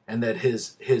 and that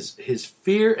his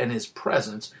fear and his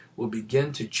presence will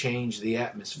begin to change the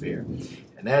atmosphere.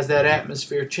 And as that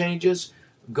atmosphere changes,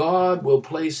 God will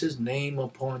place his name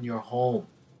upon your home,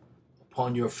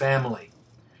 upon your family.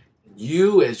 And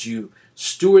you, as you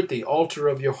steward the altar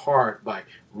of your heart by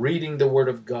reading the Word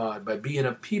of God, by being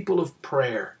a people of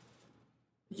prayer,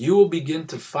 you will begin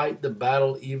to fight the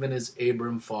battle even as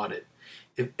Abram fought it.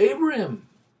 If Abram,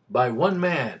 by one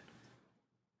man,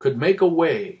 could make a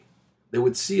way that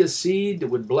would see a seed that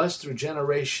would bless through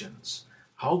generations,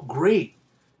 how great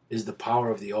is the power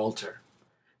of the altar.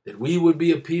 That we would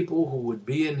be a people who would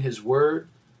be in his Word,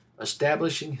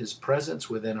 establishing his presence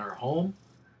within our home,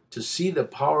 to see the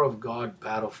power of God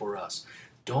battle for us.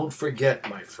 Don't forget,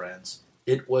 my friends,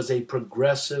 it was a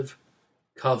progressive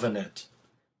covenant.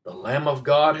 The Lamb of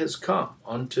God has come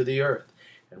unto the earth,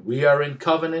 and we are in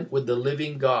covenant with the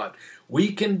living God.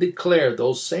 We can declare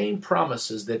those same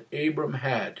promises that Abram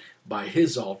had by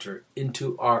his altar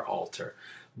into our altar.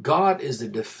 God is the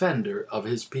defender of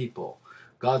his people.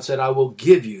 God said, I will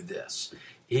give you this.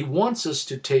 He wants us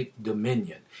to take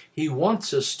dominion. He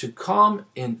wants us to come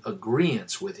in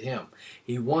agreement with him.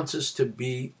 He wants us to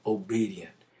be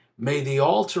obedient. May the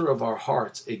altar of our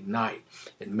hearts ignite,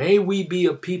 and may we be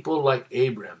a people like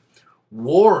Abram,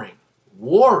 warring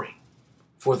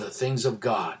for the things of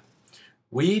God.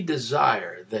 We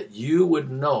desire that you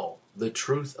would know the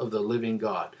truth of the living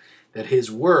God, that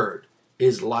his word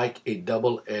is like a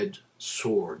double-edged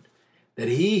sword, that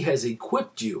he has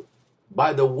equipped you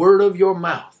by the word of your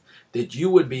mouth, that you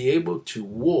would be able to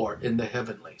war in the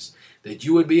heavenlies, that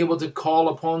you would be able to call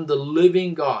upon the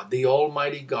living God, the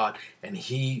Almighty God, and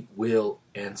he will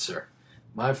answer.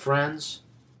 My friends,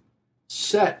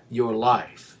 set your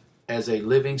life as a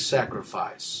living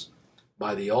sacrifice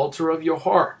by the altar of your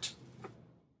heart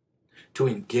to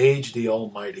engage the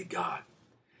Almighty God.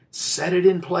 Set it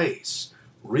in place.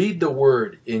 Read the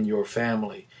word in your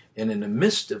family and in the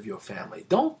midst of your family.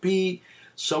 Don't be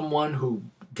someone who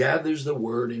gathers the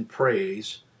word and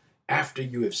prays after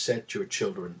you have set your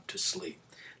children to sleep.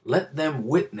 Let them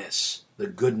witness the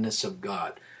goodness of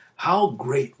God. How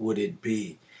great would it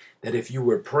be that if you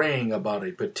were praying about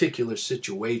a particular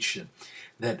situation,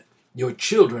 that your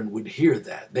children would hear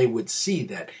that, they would see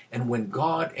that, and when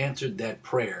God answered that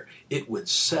prayer, it would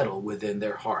settle within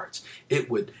their hearts. It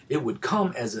would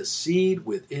come as a seed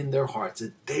within their hearts,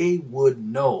 that they would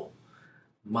know,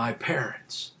 my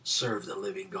parents serve the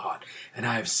living God, and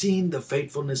I have seen the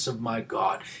faithfulness of my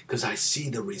God because I see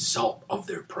the result of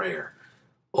their prayer.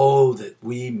 Oh, that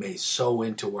we may sow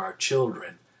into our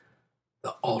children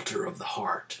the altar of the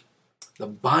heart, the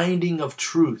binding of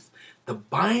truth, the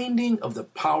binding of the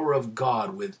power of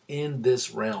God within this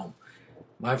realm.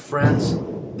 My friends,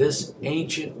 this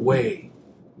ancient way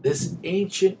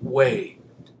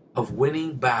of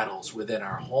winning battles within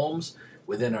our homes,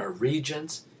 within our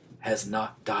regions, has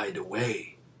not died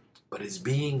away, but is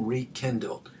being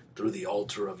rekindled through the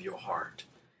altar of your heart,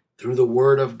 through the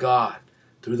word of God,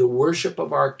 through the worship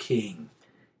of our King,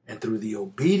 and through the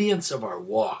obedience of our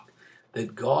walk,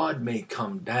 that God may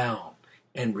come down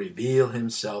and reveal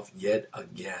himself yet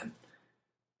again.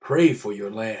 Pray for your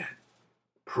land.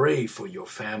 Pray for your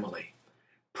family.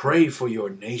 Pray for your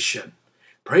nation.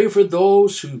 Pray for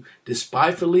those who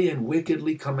despitefully and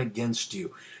wickedly come against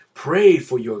you. Pray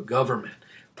for your government.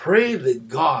 Pray that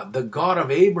God, the God of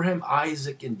Abraham,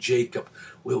 Isaac, and Jacob,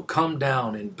 will come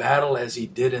down in battle as he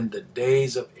did in the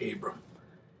days of Abram,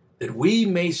 that we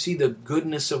may see the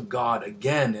goodness of God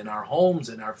again in our homes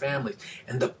and our families,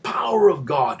 and the power of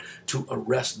God to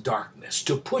arrest darkness,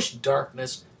 to push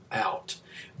darkness out.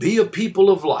 Be a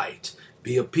people of light.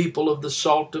 Be a people of the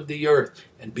salt of the earth,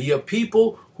 and be a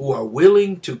people who are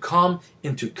willing to come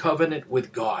into covenant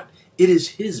with God. It is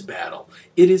his battle,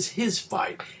 it is his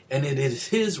fight, and it is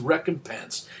his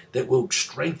recompense that will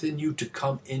strengthen you to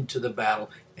come into the battle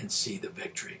and see the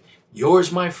victory.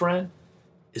 Yours, my friend,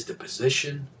 is the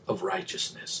position of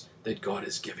righteousness that God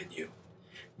has given you.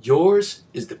 Yours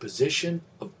is the position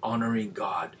of honoring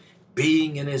God,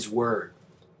 being in his word,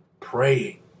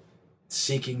 praying,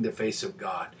 seeking the face of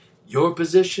God. Your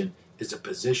position is a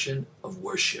position of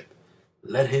worship.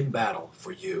 Let him battle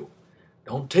for you.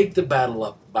 Don't take the battle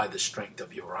up by the strength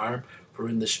of your arm, for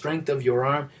in the strength of your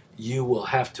arm, you will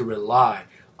have to rely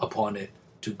upon it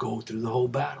to go through the whole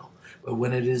battle. But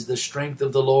when it is the strength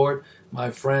of the Lord,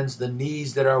 my friends, the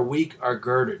knees that are weak are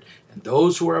girded, and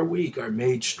those who are weak are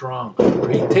made strong. For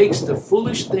he takes the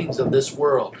foolish things of this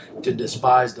world to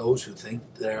despise those who think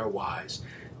they are wise.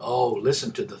 Oh,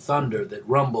 listen to the thunder that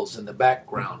rumbles in the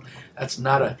background. That's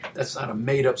not a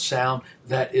made-up sound.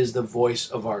 That is the voice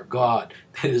of our God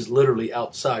that is literally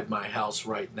outside my house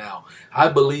right now. I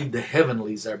believe the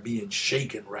heavenlies are being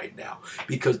shaken right now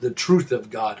because the truth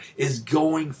of God is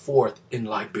going forth in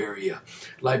Liberia.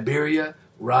 Liberia,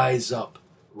 rise up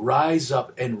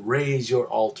and raise your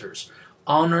altars.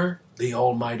 Honor the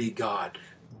Almighty God.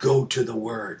 Go to the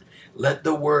Word. Let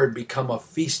the word become a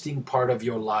feasting part of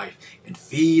your life and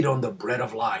feed on the bread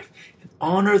of life and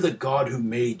honor the God who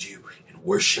made you and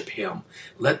worship him.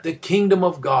 Let the kingdom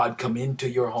of God come into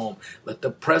your home. Let the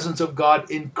presence of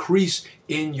God increase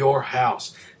in your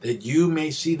house, that you may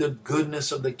see the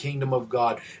goodness of the kingdom of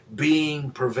God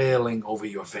being prevailing over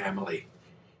your family.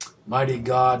 Mighty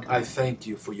God, I thank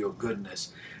you for your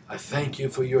goodness. I thank you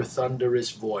for your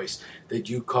thunderous voice, that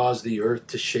you cause the earth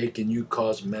to shake and you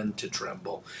cause men to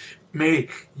tremble. May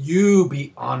you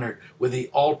be honored with the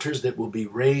altars that will be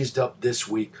raised up this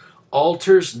week.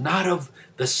 Altars not of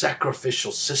the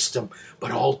sacrificial system,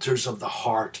 but altars of the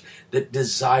heart that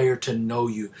desire to know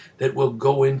you, that will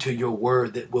go into your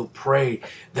word, that will pray,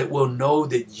 that will know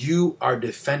that you are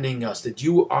defending us, that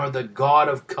you are the God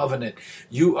of covenant.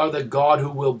 You are the God who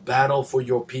will battle for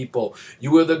your people.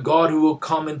 You are the God who will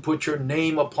come and put your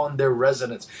name upon their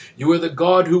residence. You are the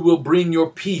God who will bring your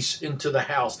peace into the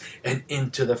house and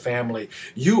into the family.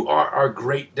 You are our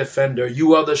great defender.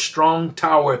 You are the strong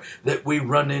tower that we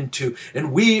run into,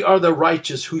 and we are the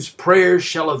righteous whose prayers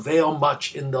shall avail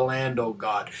much in the land, O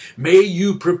God. May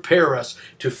you prepare us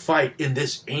to fight in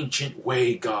this ancient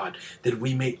way, God, that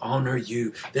we may honor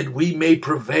you, that we may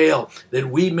prevail, that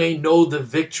we may know the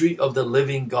victory of the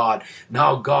living God.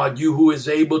 Now, God, you who is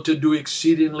able to do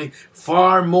exceedingly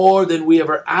far more than we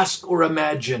ever ask or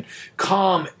imagine,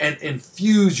 come and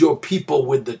infuse your people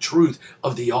with the truth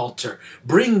of the altar.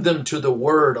 Bring them to the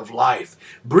word of life.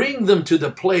 Bring them to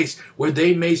the place where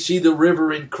they may see the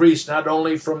river increase, not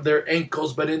only from their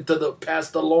ankles, but into the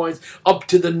past the loins, up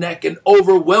to the neck, and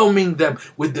overwhelming them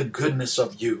with the goodness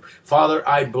of you. Father,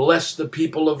 I bless the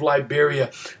people of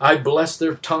Liberia. I bless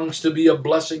their tongues to be a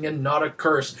blessing and not a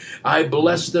curse. I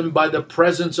bless them by the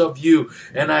presence of you,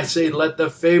 and I say, let the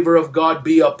favor of God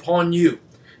be upon you.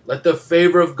 Let the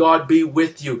favor of God be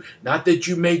with you. Not that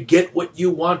you may get what you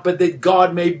want, but that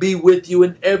God may be with you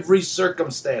in every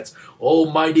circumstance.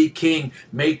 Almighty King,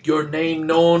 make your name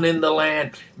known in the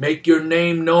land. Make your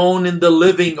name known in the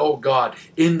living, O God,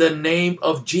 in the name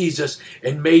of Jesus.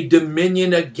 And may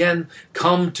dominion again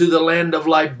come to the land of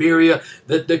Liberia,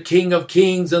 that the King of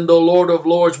Kings and the Lord of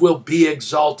Lords will be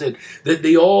exalted, that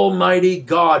the Almighty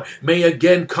God may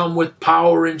again come with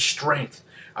power and strength.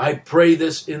 I pray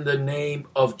this in the name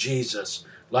of Jesus.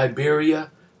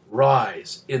 Liberia,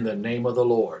 rise in the name of the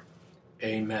Lord.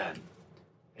 Amen.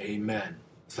 Amen.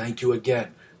 Thank you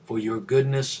again for your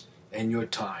goodness and your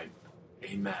time.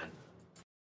 Amen.